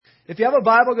If you have a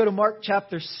Bible, go to Mark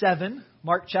chapter 7.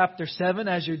 Mark chapter 7.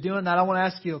 As you're doing that, I want to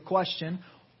ask you a question.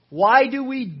 Why do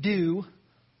we do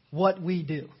what we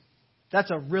do?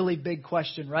 That's a really big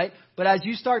question, right? But as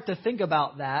you start to think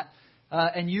about that,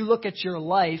 and you look at your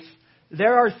life,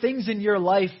 there are things in your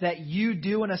life that you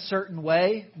do in a certain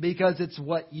way because it's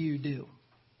what you do.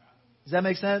 Does that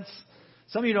make sense?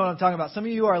 Some of you know what I'm talking about. Some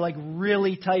of you are like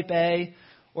really type A,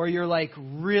 or you're like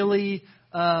really,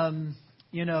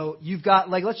 you've got,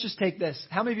 like, let's just take this.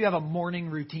 How many of you have a morning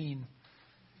routine?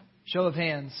 Show of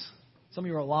hands. Some of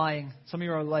you are lying. Some of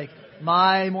you are like,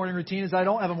 my morning routine is I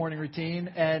don't have a morning routine,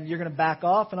 and you're going to back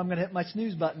off, and I'm going to hit my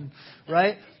snooze button,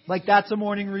 right? Like, that's a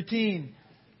morning routine.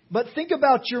 But think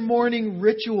about your morning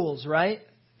rituals, right?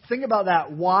 Think about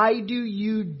that. Why do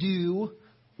you do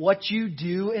what you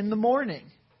do in the morning?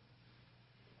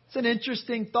 It's an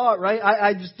interesting thought, right?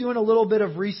 I was doing a little bit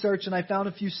of research, and I found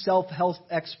a few self-help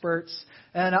experts.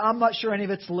 And I'm not sure any of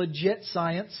it's legit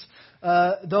science,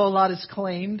 though a lot is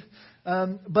claimed.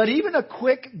 But even a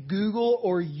quick Google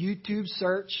or YouTube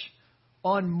search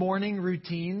on morning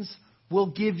routines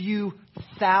will give you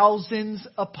thousands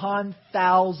upon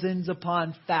thousands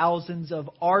upon thousands of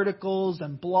articles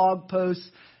and blog posts.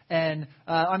 And,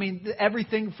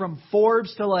 everything from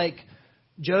Forbes to, like,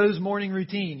 Joe's morning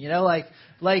routine,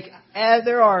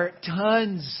 there are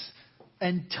tons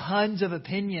and tons of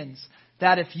opinions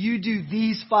that if you do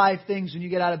these 5 things when you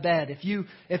get out of bed,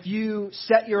 if you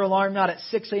set your alarm not at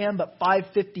 6 a.m. but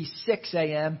 5:56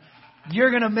 a.m., you're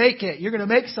going to make it. You're going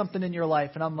to make something in your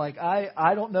life. And I'm like,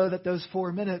 I don't know that those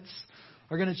 4 minutes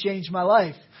are going to change my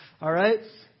life. All right.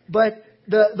 But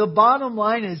the bottom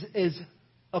line is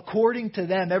according to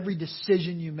them, every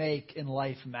decision you make in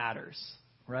life matters.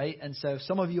 Right? And so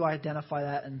some of you identify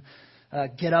that and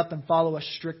get up and follow a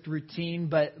strict routine,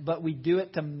 but we do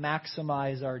it to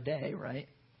maximize our day, right?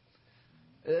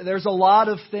 There's a lot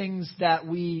of things that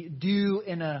we do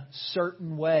in a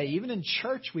certain way. Even in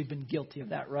church, we've been guilty of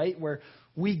that, right? Where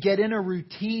we get in a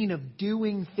routine of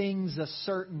doing things a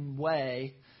certain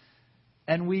way,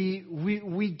 and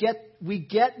we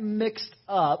get mixed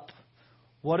up.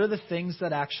 What are the things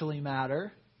that actually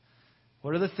matter?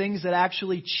 What are the things that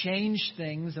actually change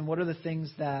things, and what are the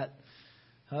things that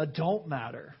don't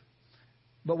matter?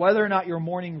 But whether or not your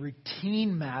morning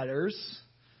routine matters,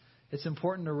 it's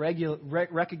important to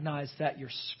recognize that your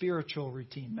spiritual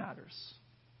routine matters.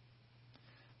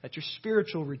 That your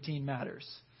spiritual routine matters.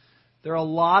 There are a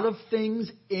lot of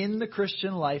things in the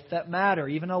Christian life that matter,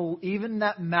 even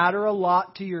that matter a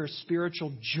lot to your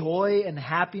spiritual joy and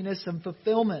happiness and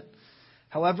fulfillment.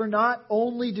 However, not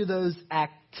only do those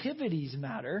activities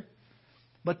matter,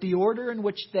 but the order in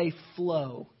which they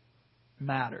flow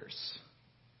matters.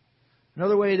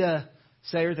 Another way to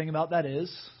say or think about that is,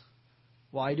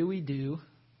 why do we do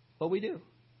what we do?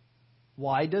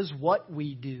 Why does what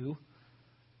we do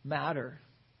matter?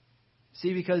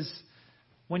 See, because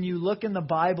when you look in the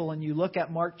Bible and you look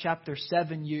at Mark chapter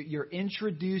 7, you're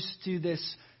introduced to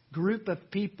this group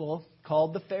of people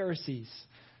called the Pharisees.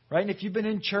 Right? And if you've been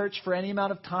in church for any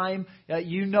amount of time,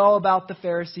 you know about the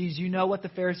Pharisees. You know what the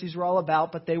Pharisees were all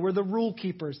about. But they were the rule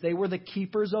keepers. They were the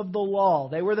keepers of the law.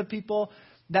 They were the people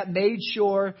that made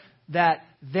sure that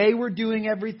they were doing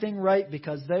everything right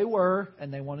because they were,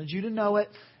 and they wanted you to know it.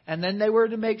 And then they were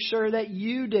to make sure that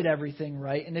you did everything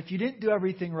right. And if you didn't do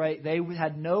everything right, they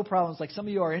had no problems. Like some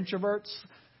of you are introverts.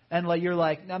 And like you're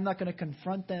like, I'm not going to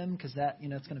confront them because that,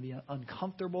 it's going to be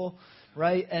uncomfortable.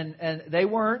 Right? And they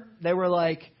weren't. They were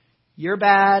like, you're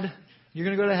bad. You're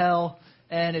going to go to hell.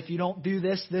 And if you don't do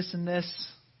this, this, and this,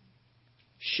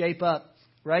 shape up,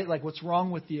 right? Like, what's wrong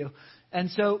with you?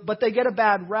 And so, but they get a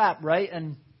bad rap, right?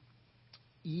 And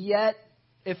yet,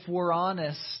 if we're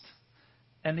honest,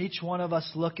 and each one of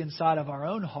us look inside of our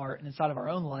own heart and inside of our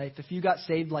own life, if you got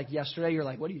saved like yesterday, you're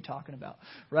like, what are you talking about?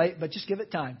 Right? But just give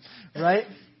it time, right?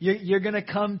 You're going to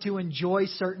come to enjoy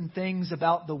certain things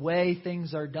about the way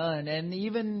things are done. And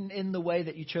even in the way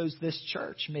that you chose this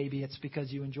church, maybe it's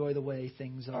because you enjoy the way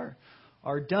things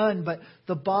are done. But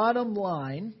the bottom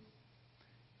line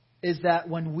is that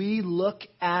when we look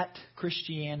at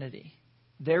Christianity,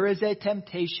 there is a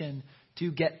temptation to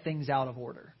get things out of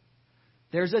order.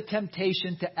 There's a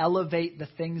temptation to elevate the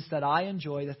things that I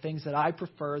enjoy, the things that I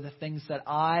prefer, the things that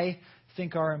I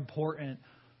think are important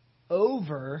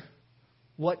over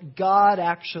what God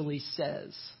actually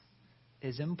says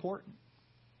is important.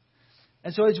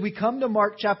 And so as we come to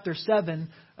Mark chapter 7,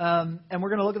 and we're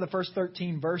going to look at the first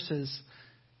 13 verses,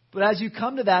 but as you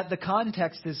come to that, the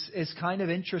context is kind of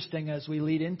interesting as we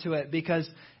lead into it, because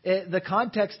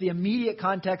the immediate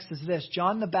context is this.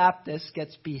 John the Baptist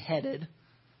gets beheaded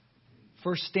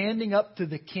for standing up to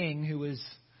the king who is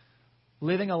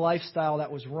living a lifestyle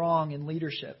that was wrong in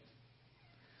leadership.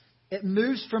 It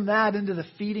moves from that into the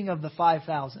feeding of the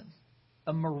 5,000,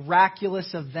 a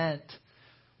miraculous event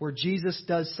where Jesus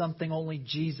does something only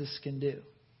Jesus can do.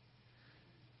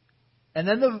 And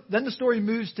then the story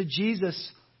moves to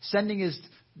Jesus sending his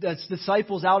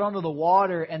disciples out onto the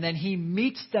water, and then he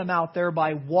meets them out there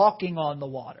by walking on the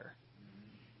water.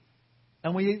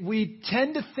 And we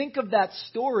tend to think of that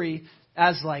story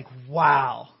as like,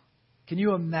 wow, can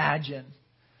you imagine?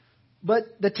 But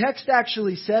the text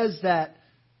actually says that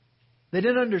they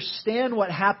didn't understand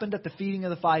what happened at the feeding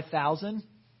of the 5,000.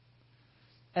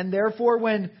 And therefore,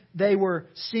 when they were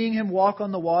seeing him walk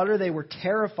on the water, they were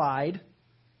terrified.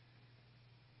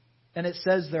 And it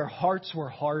says their hearts were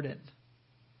hardened.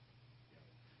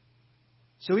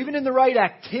 So even in the right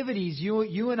activities,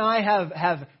 you and I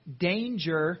have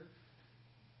danger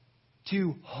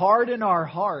to harden our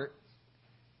heart,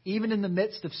 even in the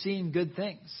midst of seeing good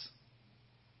things.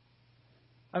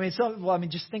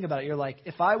 Just think about it. You're like,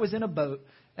 if I was in a boat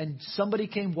and somebody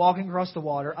came walking across the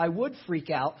water, I would freak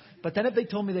out. But then if they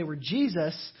told me they were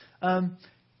Jesus,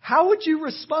 how would you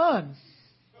respond?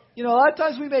 A lot of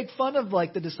times we make fun of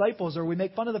like the disciples, or we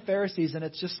make fun of the Pharisees, and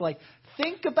it's just like,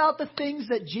 think about the things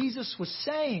that Jesus was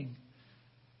saying.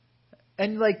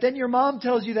 And like, then your mom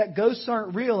tells you that ghosts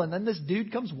aren't real, and then this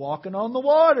dude comes walking on the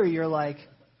water. You're like,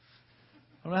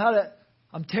 I don't know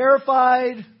I'm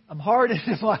terrified. I'm hardened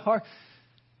in my heart.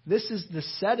 This is the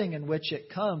setting in which it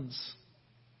comes.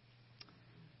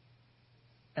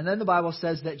 And then the Bible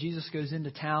says that Jesus goes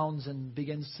into towns and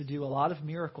begins to do a lot of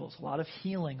miracles, a lot of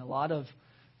healing, a lot of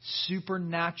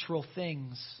supernatural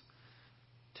things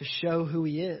to show who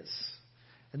he is.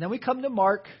 And then we come to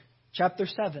Mark chapter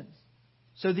 7.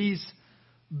 So these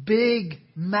big,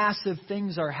 massive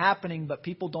things are happening, but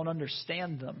people don't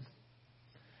understand them.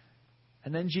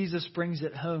 And then Jesus brings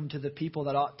it home to the people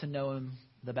that ought to know him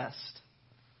the best.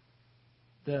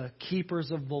 The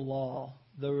keepers of the law,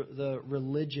 the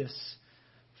religious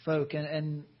folk.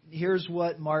 And here's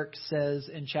what Mark says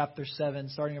in chapter 7,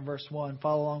 starting in verse 1.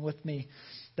 Follow along with me.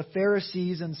 The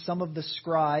Pharisees and some of the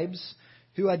scribes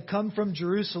who had come from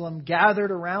Jerusalem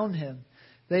gathered around him.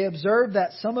 They observed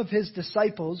that some of his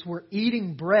disciples were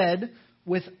eating bread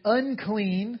with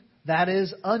unclean, that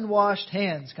is, unwashed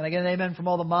hands. Can I get an amen from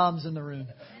all the moms in the room?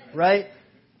 Right?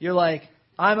 You're like,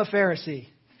 I'm a Pharisee.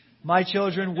 My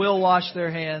children will wash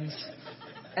their hands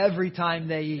every time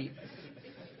they eat.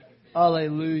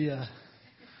 Hallelujah.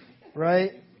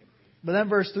 Right? But then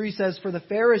verse 3 says, for the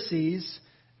Pharisees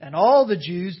and all the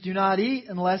Jews do not eat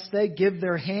unless they give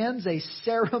their hands a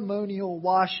ceremonial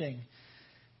washing,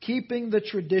 keeping the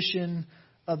tradition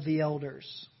of the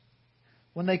elders.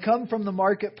 When they come from the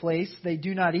marketplace, they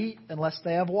do not eat unless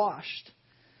they have washed.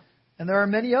 And there are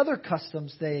many other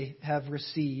customs they have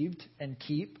received and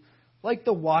keep, like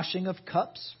the washing of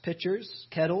cups, pitchers,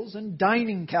 kettles, and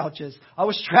dining couches. I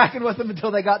was tracking with them until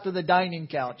they got to the dining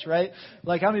couch, right?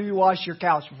 Like, how many of you wash your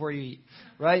couch before you eat,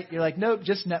 right? You're like, nope,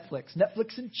 just Netflix.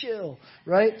 Netflix and chill,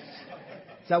 right?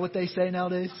 Is that what they say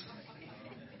nowadays?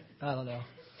 I don't know.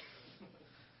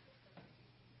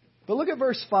 But look at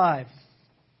verse 5.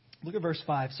 Look at verse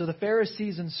 5. So the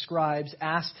Pharisees and scribes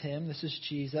asked him, this is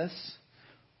Jesus,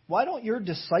 why don't your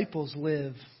disciples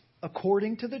live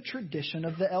according to the tradition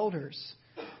of the elders,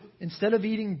 instead of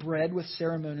eating bread with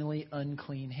ceremonially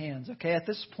unclean hands? Okay, at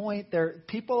this point,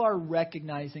 people are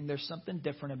recognizing there's something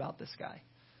different about this guy.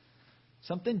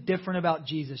 Something different about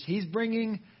Jesus. He's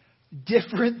bringing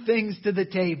different things to the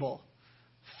table.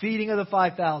 Feeding of the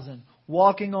 5,000,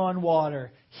 walking on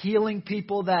water, healing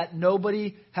people that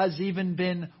nobody has even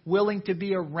been willing to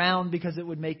be around because it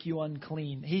would make you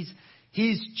unclean.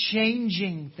 He's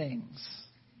changing things.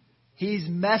 He's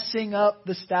messing up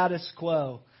the status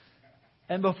quo.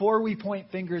 And before we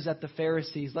point fingers at the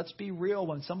Pharisees, let's be real.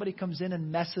 When somebody comes in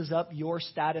and messes up your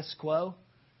status quo,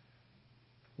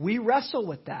 we wrestle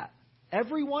with that.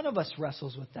 Every one of us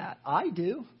wrestles with that. I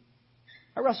do.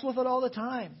 I wrestle with it all the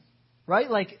time. Right?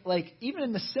 Like even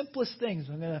in the simplest things,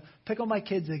 I'm going to pick on my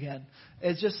kids again.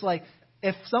 It's just like,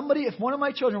 if one of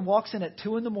my children walks in at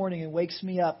 2 a.m. and wakes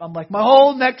me up, I'm like, my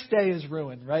whole next day is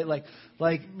ruined, right? Like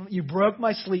you broke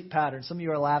my sleep pattern. Some of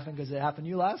you are laughing because it happened to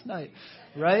you last night,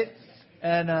 right?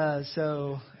 And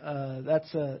no,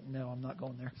 I'm not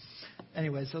going there.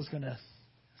 Anyways, it's going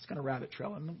to rabbit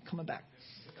trail. I'm coming back.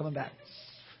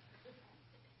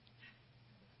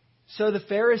 So the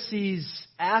Pharisees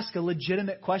ask a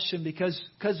legitimate question because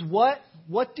what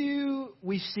do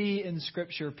we see in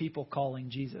Scripture people calling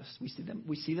Jesus? We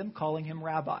see them calling him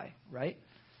rabbi, right?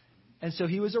 And so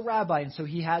he was a rabbi, and so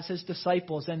he has his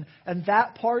disciples. And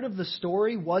that part of the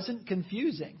story wasn't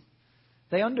confusing.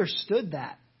 They understood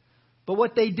that. But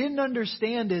what they didn't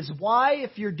understand is why,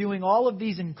 if you're doing all of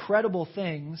these incredible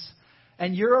things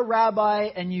and you're a rabbi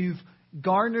and you've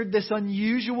garnered this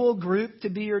unusual group to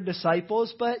be your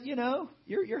disciples, but,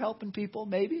 you're helping people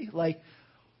maybe. Like,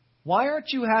 why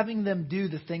aren't you having them do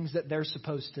the things that they're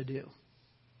supposed to do?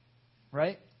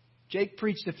 Right? Jake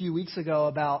preached a few weeks ago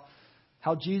about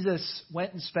how Jesus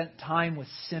went and spent time with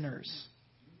sinners.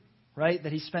 Right?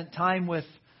 That he spent time with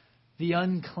the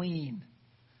unclean.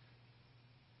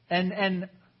 And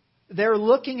they're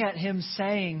looking at him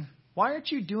saying, why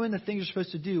aren't you doing the things you're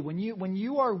supposed to do? When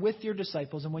you are with your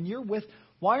disciples and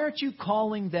why aren't you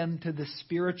calling them to the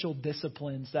spiritual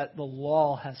disciplines that the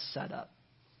law has set up?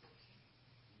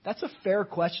 That's a fair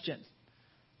question,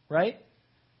 right?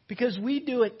 Because we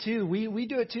do it too. We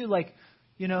do it too. Like,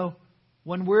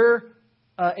 when we're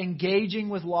engaging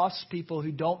with lost people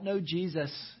who don't know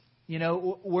Jesus,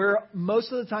 we're most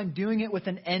of the time doing it with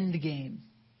an end game,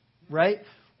 right?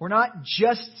 We're not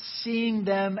just seeing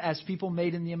them as people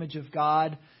made in the image of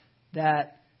God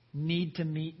that need to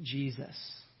meet Jesus.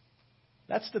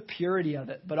 That's the purity of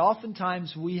it. But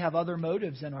oftentimes we have other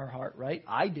motives in our heart, right?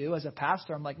 I do. As a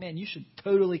pastor, I'm like, man, you should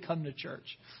totally come to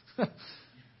church.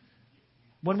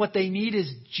 When what they need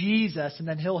is Jesus, and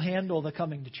then he'll handle the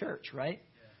coming to church, right?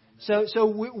 So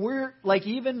we're like,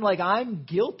 I'm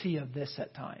guilty of this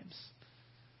at times.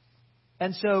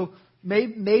 And so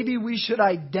maybe we should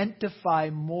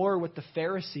identify more with the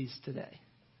Pharisees today.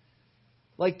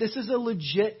 Like, this is a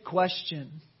legit question.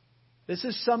 This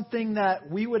is something that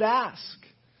we would ask.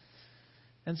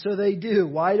 And so they do.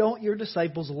 Why don't your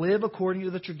disciples live according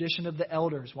to the tradition of the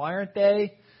elders? Why aren't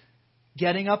they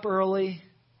getting up early,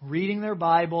 reading their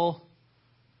Bible,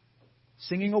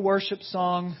 singing a worship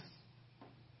song,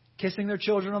 kissing their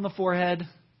children on the forehead,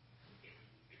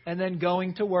 and then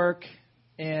going to work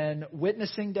and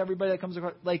witnessing to everybody that comes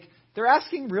across? Like, they're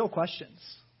asking real questions.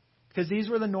 Because these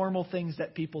were the normal things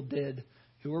that people did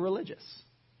who were religious.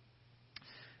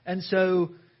 And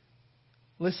so,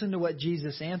 listen to what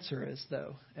Jesus' answer is,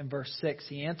 though. In verse 6,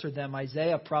 he answered them,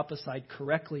 Isaiah prophesied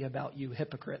correctly about you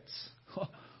hypocrites.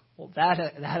 Well,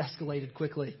 that escalated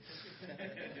quickly.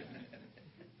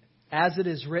 As it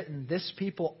is written, this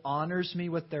people honors me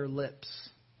with their lips,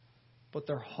 but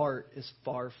their heart is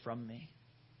far from me.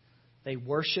 They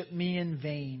worship me in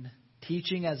vain,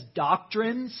 teaching as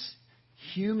doctrines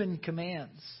human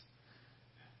commands.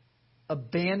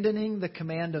 Abandoning the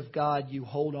command of God, you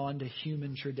hold on to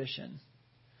human tradition.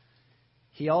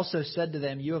 He also said to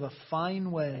them, you have a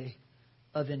fine way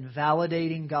of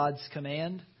invalidating God's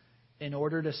command in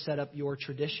order to set up your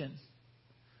tradition.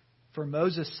 For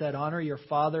Moses said, honor your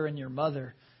father and your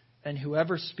mother, and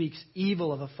whoever speaks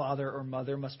evil of a father or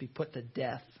mother must be put to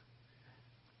death.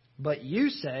 But you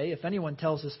say, if anyone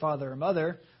tells his father or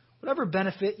mother, whatever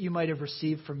benefit you might have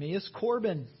received from me is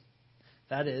Corban.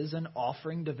 That is, an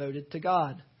offering devoted to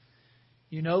God.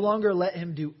 You no longer let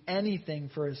him do anything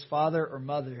for his father or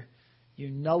mother. You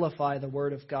nullify the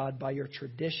word of God by your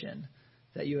tradition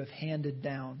that you have handed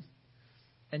down.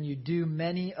 And you do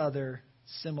many other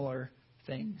similar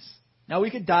things. Now, we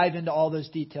could dive into all those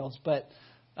details, but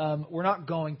we're not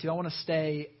going to. I want to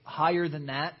stay higher than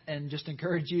that and just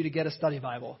encourage you to get a study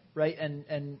Bible, right?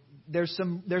 And there's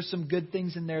some good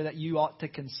things in there that you ought to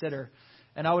consider.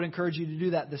 And I would encourage you to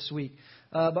do that this week.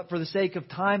 But for the sake of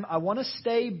time, I want to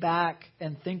stay back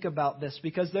and think about this,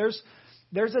 because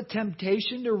there's a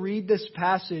temptation to read this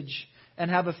passage and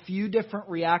have a few different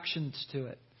reactions to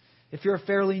it. If you're a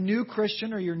fairly new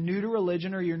Christian, or you're new to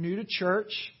religion, or you're new to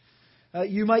church,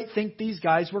 you might think these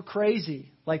guys were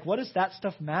crazy. Like, what does that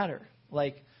stuff matter?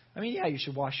 Like, yeah, you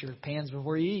should wash your hands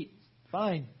before you eat.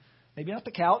 Fine. Maybe not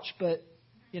the couch, but,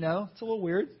 it's a little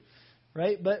weird,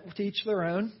 right? But to each their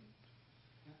own.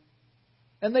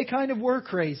 And they kind of were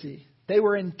crazy. They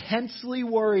were intensely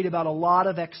worried about a lot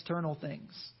of external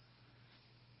things.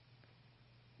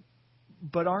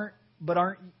 But aren't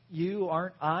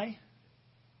I?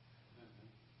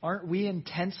 Aren't we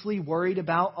intensely worried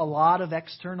about a lot of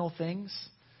external things?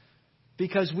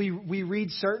 Because we read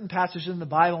certain passages in the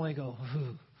Bible and we go,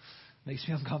 ooh, makes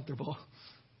me uncomfortable.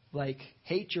 Like,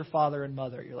 hate your father and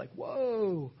mother. You're like,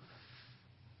 whoa.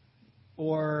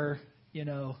 Or,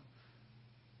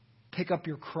 pick up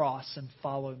your cross and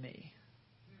follow me.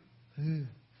 Ooh.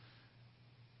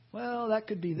 Well, that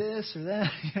could be this or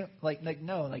that.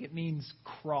 No, it means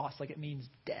cross, it means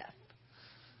death.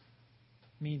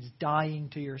 It means dying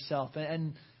to yourself.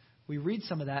 And we read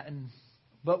some of that,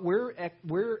 but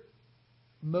we're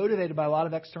motivated by a lot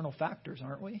of external factors,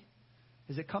 aren't we?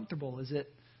 Is it comfortable? Is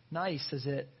it nice? Is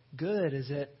it good? Is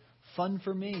it fun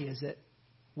for me? Is it?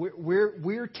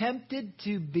 We're tempted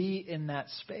to be in that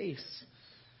space.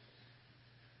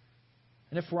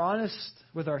 And if we're honest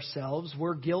with ourselves,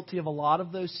 we're guilty of a lot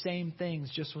of those same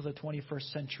things, just with a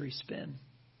 21st century spin.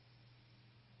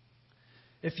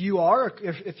 If you're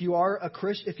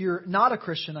not a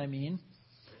Christian,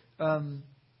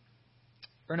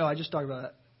 I just talked about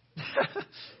that.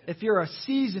 If you're a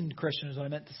seasoned Christian is what I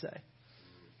meant to say.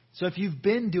 So if you've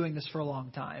been doing this for a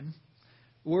long time,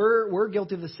 we're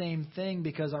guilty of the same thing,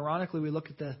 because ironically we look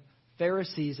at the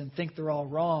Pharisees and think they're all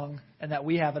wrong and that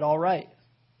we have it all right.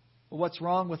 Well, what's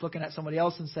wrong with looking at somebody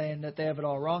else and saying that they have it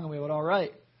all wrong and we have it all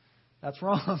right? That's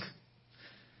wrong.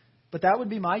 But that would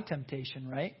be my temptation,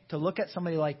 right? To look at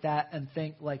somebody like that and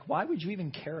think, like, why would you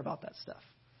even care about that stuff?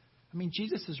 I mean,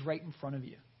 Jesus is right in front of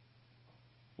you.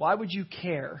 Why would you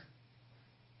care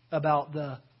about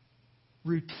the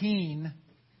routine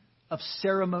of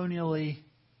ceremonially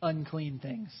unclean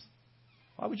things?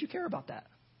 Why would you care about that?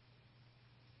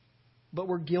 But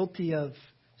we're guilty of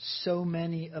so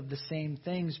many of the same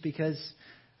things, because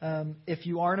if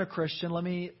you aren't a Christian, let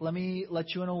me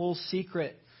let you in a little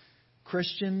secret.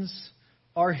 Christians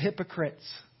are hypocrites.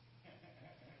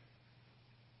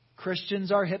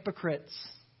 Christians are hypocrites. ...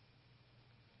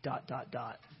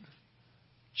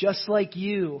 Just like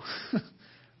you,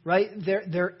 right?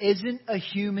 There isn't a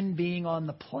human being on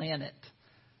the planet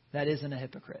that isn't a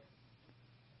hypocrite.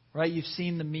 Right? You've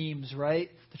seen the memes, right?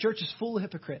 The church is full of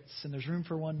hypocrites and there's room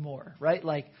for one more, right?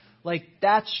 Like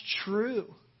that's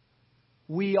true.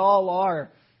 We all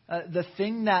are. The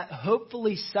thing that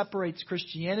hopefully separates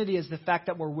Christianity is the fact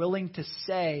that we're willing to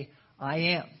say,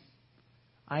 I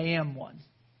am one.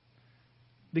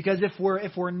 Because if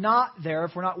we're not there,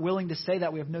 if we're not willing to say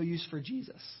that, we have no use for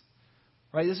Jesus.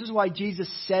 Right? This is why Jesus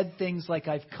said things like,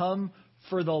 I've come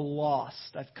for the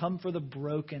lost. I've come for the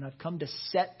broken. I've come to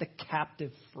set the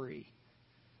captive free.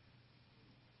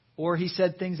 Or he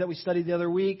said things that we studied the other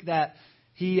week, that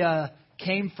he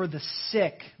came for the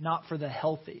sick, not for the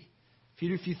healthy.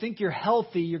 If you think you're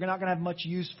healthy, you're not going to have much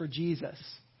use for Jesus.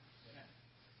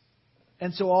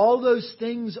 And so all those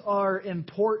things are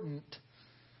important.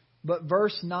 But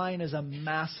verse 9 is a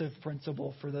massive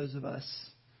principle for those of us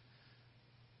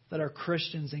that are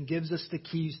Christians, and gives us the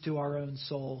keys to our own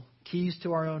soul, keys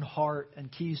to our own heart, and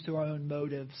keys to our own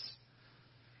motives.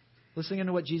 Listening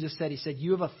to what Jesus said, he said,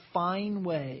 you have a fine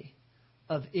way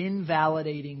of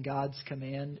invalidating God's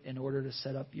command in order to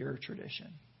set up your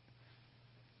tradition.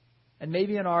 And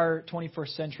maybe in our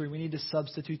 21st century, we need to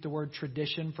substitute the word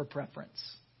tradition for preference,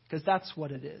 because that's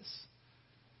what it is.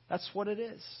 That's what it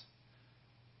is.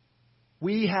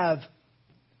 We have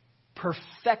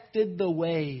perfected the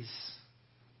ways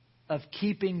of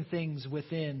keeping things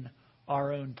within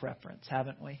our own preference,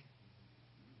 haven't we?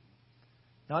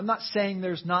 Now, I'm not saying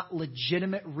there's not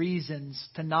legitimate reasons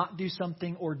to not do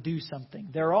something or do something.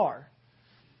 There are.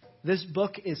 This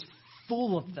book is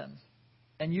full of them,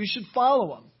 and you should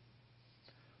follow them.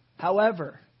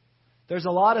 However, there's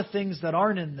a lot of things that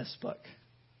aren't in this book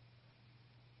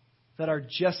that are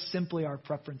just simply our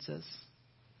preferences.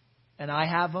 And I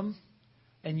have them,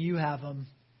 and you have them,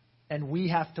 and we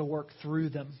have to work through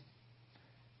them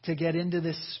to get into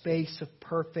this space of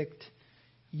perfect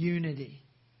unity.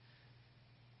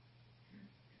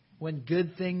 When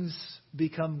good things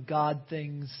become God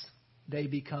things, they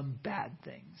become bad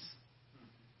things.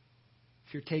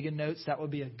 If you're taking notes, that would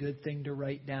be a good thing to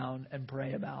write down and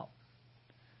pray about.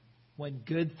 When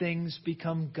good things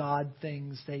become God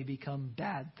things, they become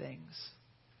bad things.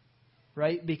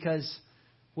 Right? Because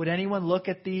would anyone look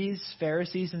at these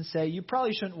Pharisees and say, you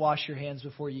probably shouldn't wash your hands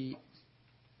before you eat?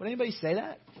 Would anybody say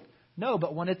that? No,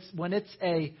 but when it's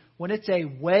a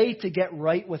way to get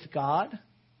right with God,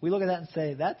 we look at that and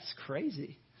say, that's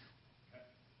crazy.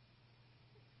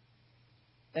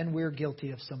 And we're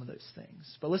guilty of some of those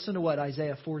things. But listen to what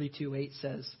Isaiah 42:8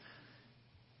 says.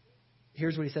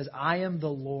 Here's what he says. I am the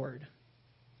Lord.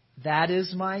 That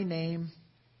is my name,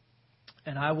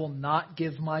 and I will not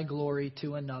give my glory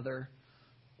to another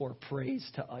or praise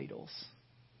to idols.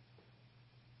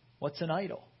 What's an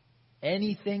idol?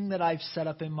 Anything that I've set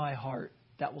up in my heart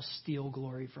that will steal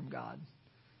glory from God.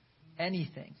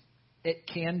 Anything. It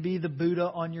can be the Buddha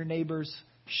on your neighbor's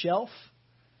shelf,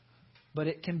 but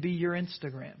it can be your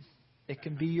Instagram. It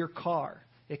can be your car.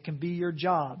 It can be your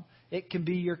job. It can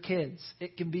be your kids.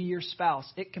 It can be your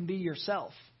spouse. It can be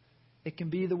yourself. It can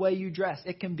be the way you dress.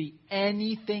 It can be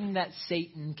anything that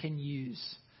Satan can use.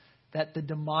 That the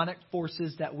demonic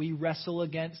forces that we wrestle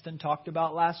against and talked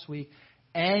about last week,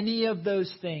 any of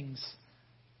those things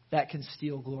that can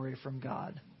steal glory from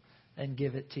God and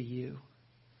give it to you.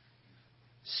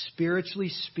 Spiritually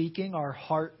speaking, our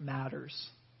heart matters.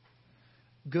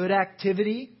 Good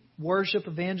activity, worship,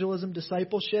 evangelism,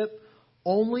 discipleship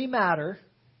only matter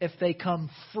if they come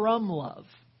from love,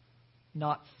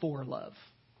 not for love.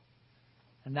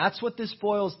 And that's what this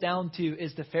boils down to,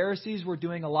 is the Pharisees were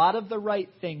doing a lot of the right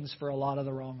things for a lot of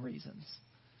the wrong reasons.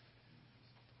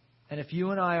 And if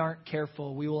you and I aren't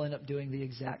careful, we will end up doing the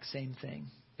exact same thing.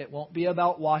 It won't be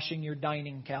about washing your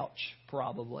dining couch,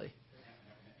 probably.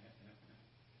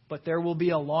 But there will be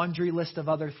a laundry list of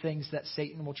other things that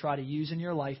Satan will try to use in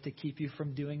your life to keep you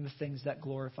from doing the things that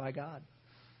glorify God.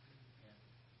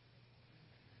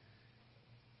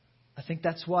 I think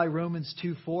that's why Romans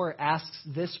 2:4 asks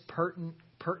this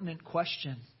pertinent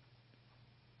question.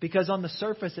 Because on the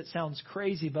surface it sounds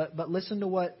crazy, but listen to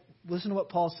what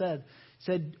Paul said. He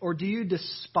said, or do you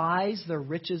despise the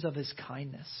riches of his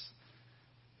kindness,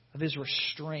 of his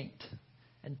restraint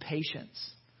and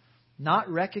patience, not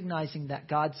recognizing that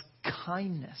God's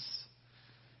kindness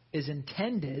is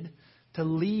intended to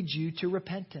lead you to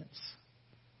repentance?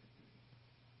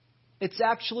 It's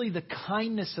actually the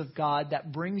kindness of God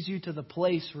that brings you to the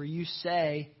place where you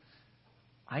say,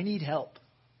 I need help.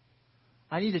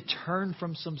 I need to turn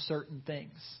from some certain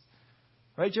things.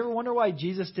 Right? Do you ever wonder why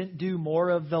Jesus didn't do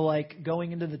more of the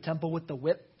going into the temple with the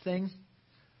whip thing?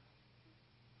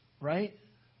 Right?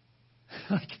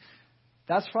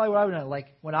 That's probably what I would have.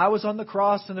 When I was on the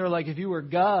cross and they're like, if you were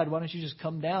God, why don't you just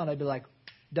come down? I'd be like,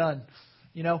 done.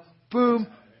 Boom.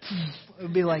 It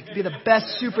would be the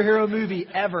best superhero movie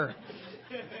ever.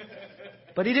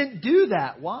 But he didn't do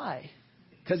that. Why?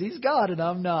 Because he's God and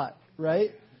I'm not,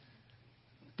 right?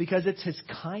 Because it's his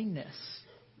kindness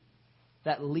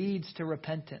that leads to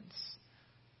repentance.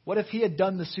 What if he had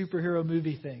done the superhero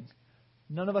movie thing?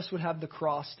 None of us would have the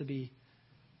cross to be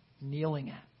kneeling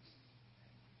at.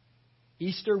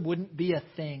 Easter wouldn't be a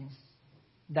thing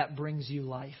that brings you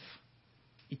life,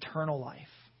 eternal life.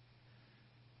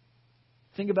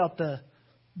 Think about the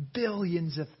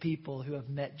billions of people who have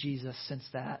met Jesus since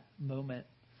that moment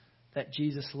that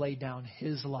Jesus laid down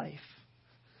his life.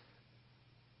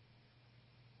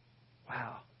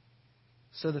 Wow.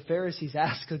 So the Pharisees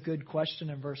ask a good question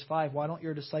in verse 5. Why don't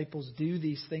your disciples do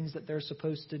these things that they're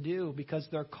supposed to do? Because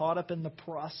they're caught up in the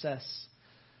process.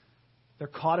 They're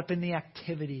caught up in the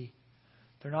activity.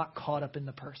 They're not caught up in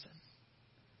the person.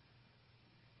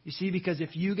 You see, because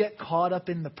if you get caught up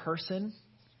in the person,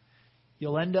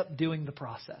 you'll end up doing the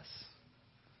process.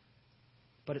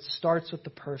 But it starts with the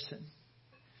person.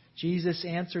 Jesus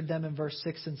answered them in verse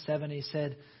 6 and 7. He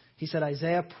said,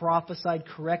 Isaiah prophesied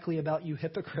correctly about you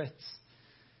hypocrites.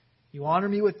 You honor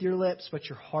me with your lips, but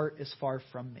your heart is far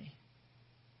from me.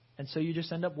 And so you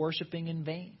just end up worshiping in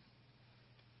vain.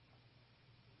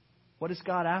 What is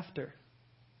God after?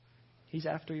 He's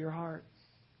after your heart.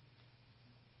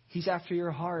 He's after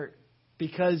your heart.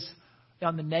 Because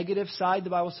on the negative side, the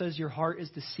Bible says your heart is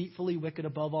deceitfully wicked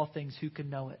above all things. Who can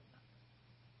know it?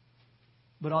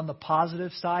 But on the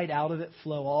positive side, out of it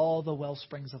flow all the well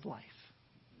springs of life.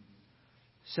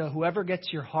 So whoever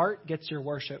gets your heart gets your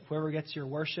worship. Whoever gets your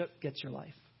worship gets your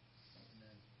life.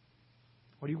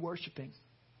 What are you worshiping?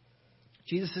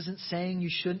 Jesus isn't saying you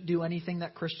shouldn't do anything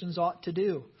that Christians ought to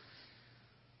do.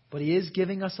 But he is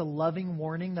giving us a loving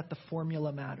warning that the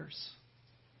formula matters.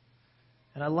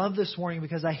 And I love this warning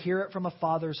because I hear it from a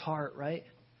father's heart, right?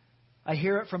 I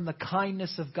hear it from the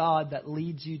kindness of God that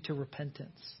leads you to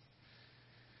repentance.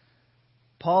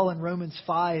 Paul in Romans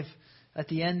 5, at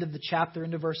the end of the chapter,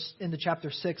 into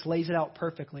chapter 6, lays it out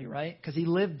perfectly, right? Because he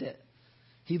lived it.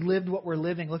 He lived what we're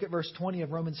living. Look at verse 20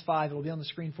 of Romans 5. It will be on the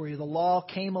screen for you. The law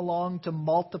came along to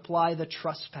multiply the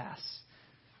trespass,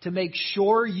 to make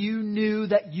sure you knew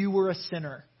that you were a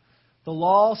sinner. The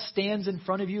law stands in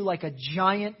front of you like a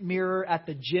giant mirror at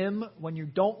the gym when you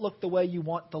don't look the way you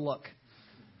want to look.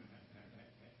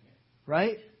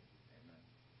 Right?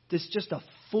 It's just a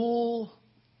full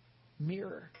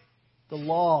mirror. The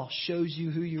law shows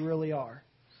you who you really are.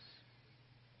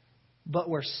 But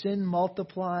where sin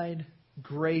multiplied,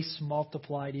 grace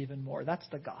multiplied even more. That's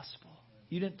the gospel.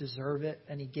 You didn't deserve it,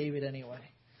 and he gave it anyway.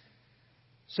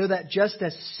 So that just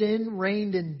as sin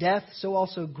reigned in death, so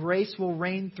also grace will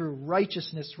reign through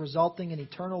righteousness, resulting in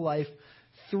eternal life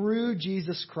through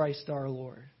Jesus Christ our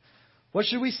Lord. What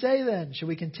should we say then? Should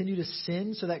we continue to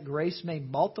sin so that grace may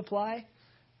multiply?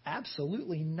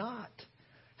 Absolutely not.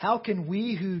 How can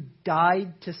we who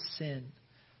died to sin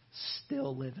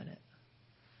still live in it?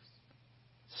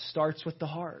 It starts with the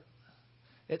heart.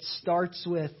 It starts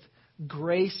with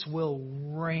grace will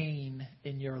reign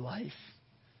in your life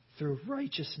through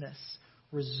righteousness,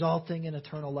 resulting in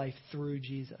eternal life through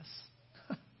Jesus.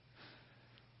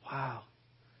 Wow.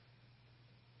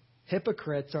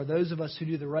 Hypocrites are those of us who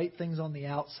do the right things on the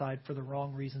outside for the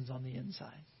wrong reasons on the inside.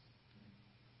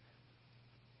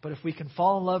 But if we can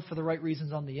fall in love for the right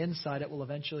reasons on the inside, it will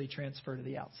eventually transfer to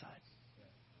the outside.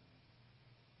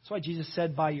 That's why Jesus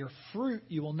said, by your fruit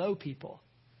you will know people.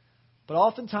 But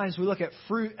oftentimes we look at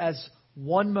fruit as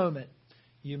one moment.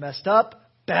 You messed up,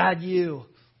 bad you.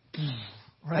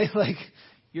 Right? Like,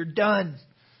 you're done.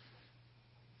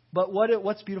 But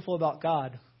what's beautiful about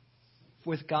God?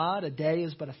 With God, a day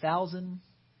is but 1,000,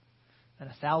 and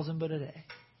 1,000 but a day.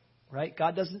 Right?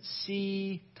 God doesn't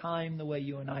see time the way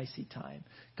you and I see time.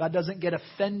 God doesn't get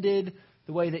offended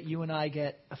the way that you and I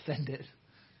get offended.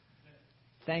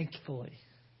 Thankfully.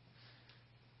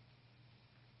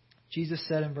 Jesus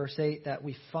said in verse 8 that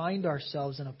we find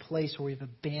ourselves in a place where we've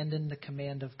abandoned the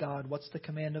command of God. What's the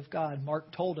command of God?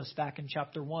 Mark told us back in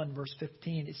chapter 1, verse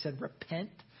 15. It said,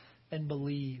 repent and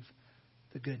believe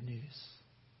the good news.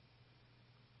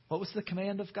 What was the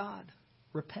command of God?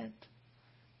 Repent.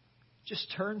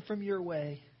 Just turn from your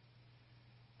way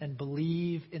and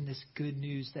believe in this good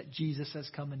news that Jesus has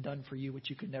come and done for you, which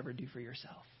you could never do for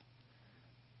yourself.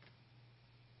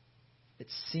 It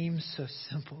seems so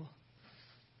simple.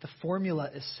 The formula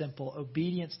is simple.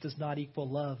 Obedience does not equal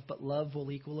love, but love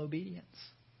will equal obedience.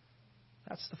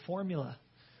 That's the formula.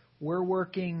 We're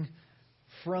working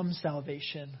from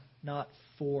salvation, not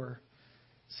for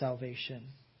salvation.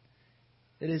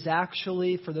 It is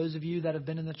actually, for those of you that have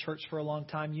been in the church for a long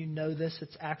time, you know this,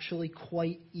 it's actually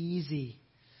quite easy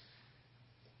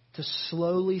to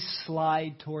slowly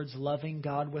slide towards loving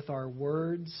God with our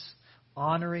words,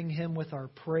 honoring Him with our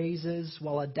praises,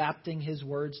 while adapting His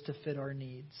words to fit our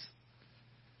needs.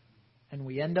 And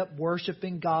we end up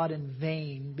worshiping God in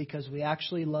vain because we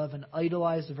actually love an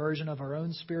idolized version of our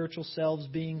own spiritual selves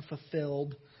being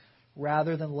fulfilled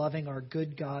rather than loving our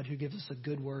good God who gives us a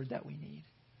good word that we need.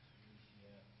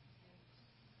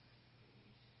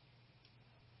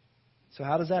 So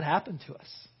how does that happen to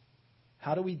us?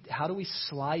 How do we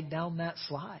slide down that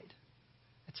slide?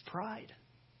 It's pride.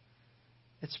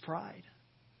 It's pride.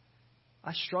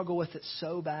 I struggle with it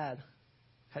so bad.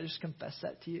 Can I just confess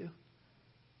that to you?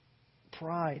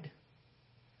 Pride.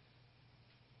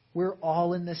 We're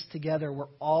all in this together. We're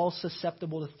all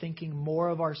susceptible to thinking more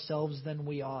of ourselves than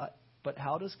we ought. But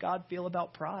how does God feel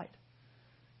about pride?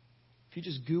 If you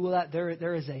just Google that,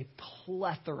 there is a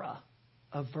plethora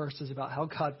of verses about how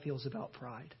God feels about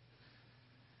pride.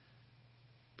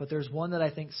 But there's one that I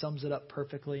think sums it up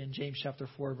perfectly in James chapter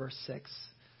 4, verse 6.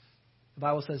 The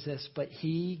Bible says this, but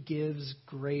He gives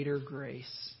greater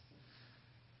grace.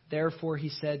 Therefore, He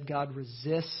said, God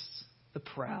resists the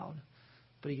proud,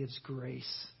 but He gives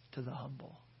grace to the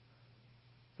humble.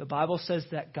 The Bible says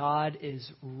that God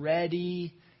is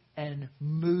ready and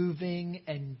moving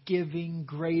and giving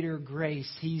greater grace.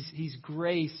 He's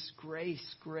grace,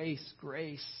 grace, grace,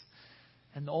 grace.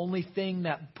 And the only thing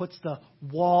that puts the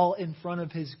wall in front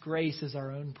of His grace is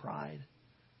our own pride.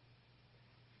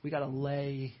 We got to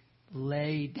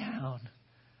lay down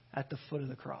at the foot of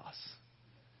the cross.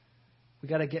 We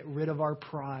got to get rid of our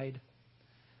pride.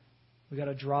 We got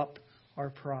to drop our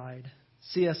pride.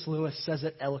 C.S. Lewis says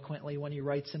it eloquently when he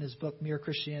writes in his book, Mere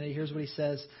Christianity. Here's what he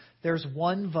says. There's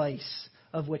one vice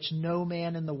of which no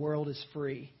man in the world is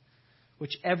free,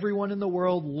 which everyone in the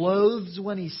world loathes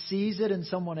when he sees it in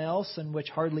someone else, and which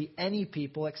hardly any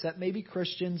people, except maybe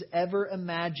Christians, ever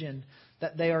imagine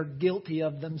that they are guilty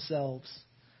of themselves.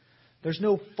 There's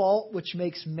no fault which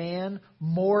makes man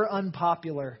more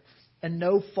unpopular, and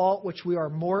no fault which we are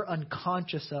more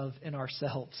unconscious of in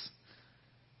ourselves.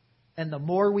 And the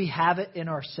more we have it in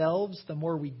ourselves, the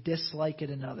more we dislike it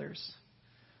in others.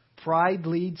 Pride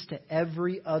leads to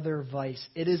every other vice.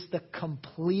 It is the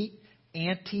complete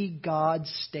anti-God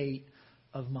state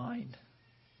of mind.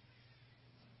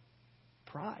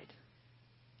 Pride.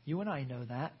 You and I know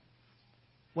that.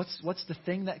 What's the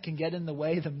thing that can get in the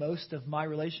way the most of my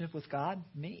relationship with God?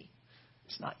 Me.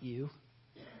 It's not you.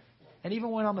 And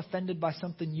even when I'm offended by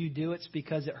something you do, it's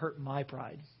because it hurt my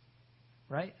pride.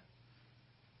 Right?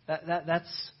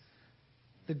 That's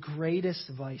the greatest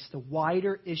vice. The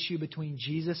wider issue between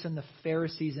Jesus and the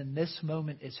Pharisees in this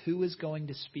moment is who is going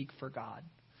to speak for God.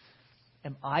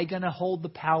 Am I going to hold the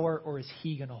power, or is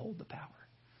He going to hold the power?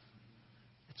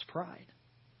 It's pride.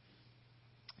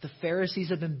 The Pharisees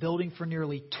have been building for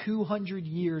nearly 200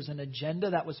 years an agenda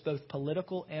that was both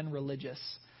political and religious.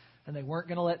 And they weren't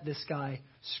going to let this guy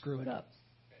screw it up.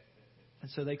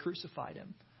 And so they crucified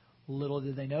Him. Little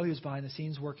did they know He was behind the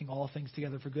scenes working all things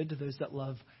together for good to those that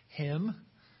love Him.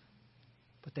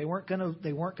 But they weren't going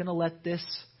to let this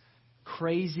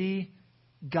crazy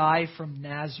guy from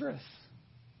Nazareth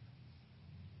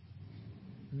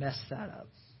mess that up.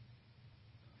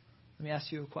 Let me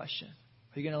ask you a question.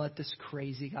 Are you going to let this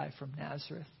crazy guy from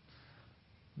Nazareth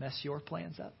mess your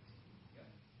plans up?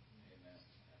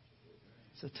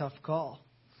 It's a tough call.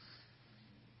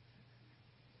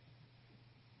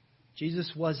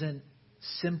 Jesus wasn't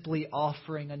simply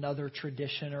offering another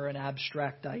tradition or an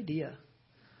abstract idea.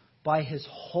 By his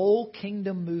whole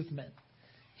kingdom movement,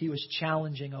 he was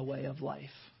challenging a way of life.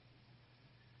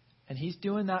 And he's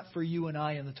doing that for you and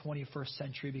I in the 21st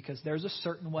century because there's a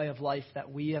certain way of life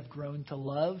that we have grown to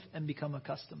love and become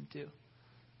accustomed to.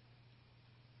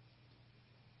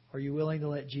 Are you willing to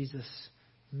let Jesus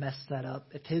mess that up?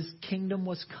 If his kingdom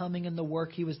was coming in the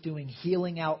work he was doing,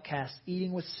 healing outcasts,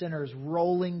 eating with sinners,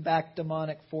 rolling back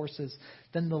demonic forces,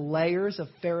 then the layers of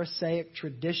Pharisaic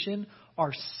tradition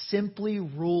are simply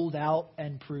ruled out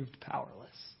and proved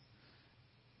powerless.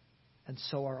 And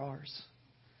so are ours.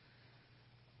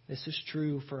 This is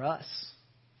true for us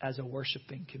as a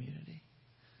worshiping community,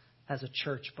 as a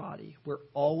church body. We're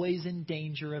always in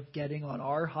danger of getting on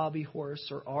our hobby horse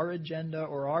or our agenda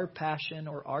or our passion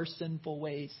or our sinful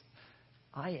ways.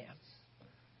 I am.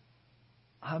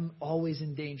 I'm always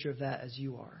in danger of that as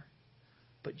you are.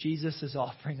 But Jesus is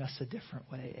offering us a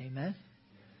different way. Amen?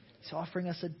 He's offering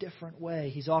us a different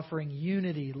way. He's offering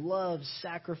unity, love,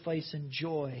 sacrifice, and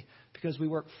joy because we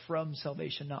work from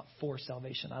salvation, not for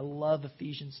salvation. I love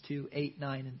Ephesians 2, 8,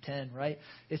 9, and 10, right?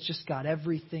 It's just got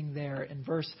everything there. In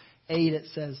verse 8, it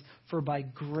says, "For by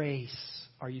grace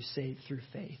are you saved through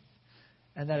faith."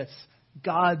 And that it's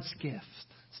God's gift.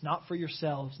 It's not for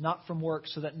yourselves, not from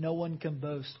works, so that no one can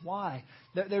boast. Why?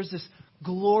 There's this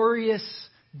glorious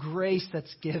grace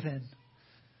that's given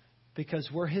because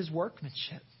we're his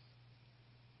workmanship.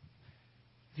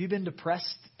 Have you been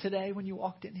depressed today when you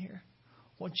walked in here?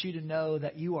 I want you to know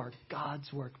that you are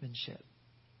God's workmanship.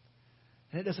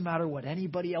 And it doesn't matter what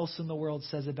anybody else in the world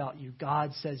says about you.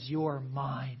 God says, "You're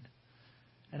mine.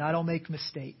 And I don't make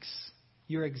mistakes.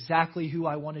 You're exactly who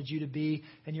I wanted you to be.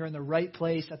 And you're in the right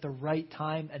place at the right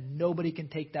time. And nobody can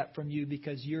take that from you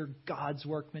because you're God's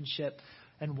workmanship."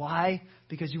 And why?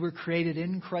 Because you were created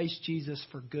in Christ Jesus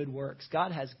for good works.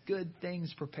 God has good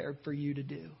things prepared for you to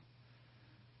do.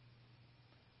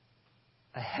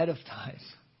 Ahead of time.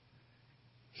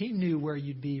 He knew where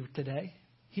you'd be today.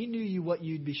 He knew what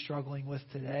you'd be struggling with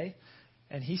today.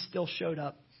 And he still showed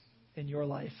up in your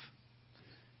life.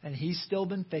 And he's still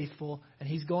been faithful. And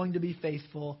he's going to be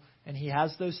faithful. And he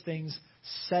has those things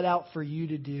set out for you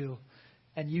to do.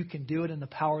 And you can do it in the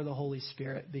power of the Holy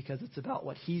Spirit because it's about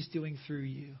what he's doing through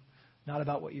you, not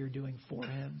about what you're doing for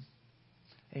him.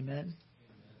 Amen?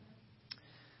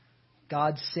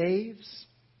 God saves.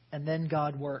 And then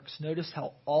God works. Notice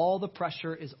how all the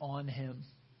pressure is on him.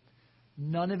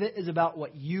 None of it is about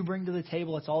what you bring to the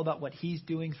table. It's all about what he's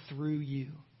doing through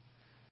you.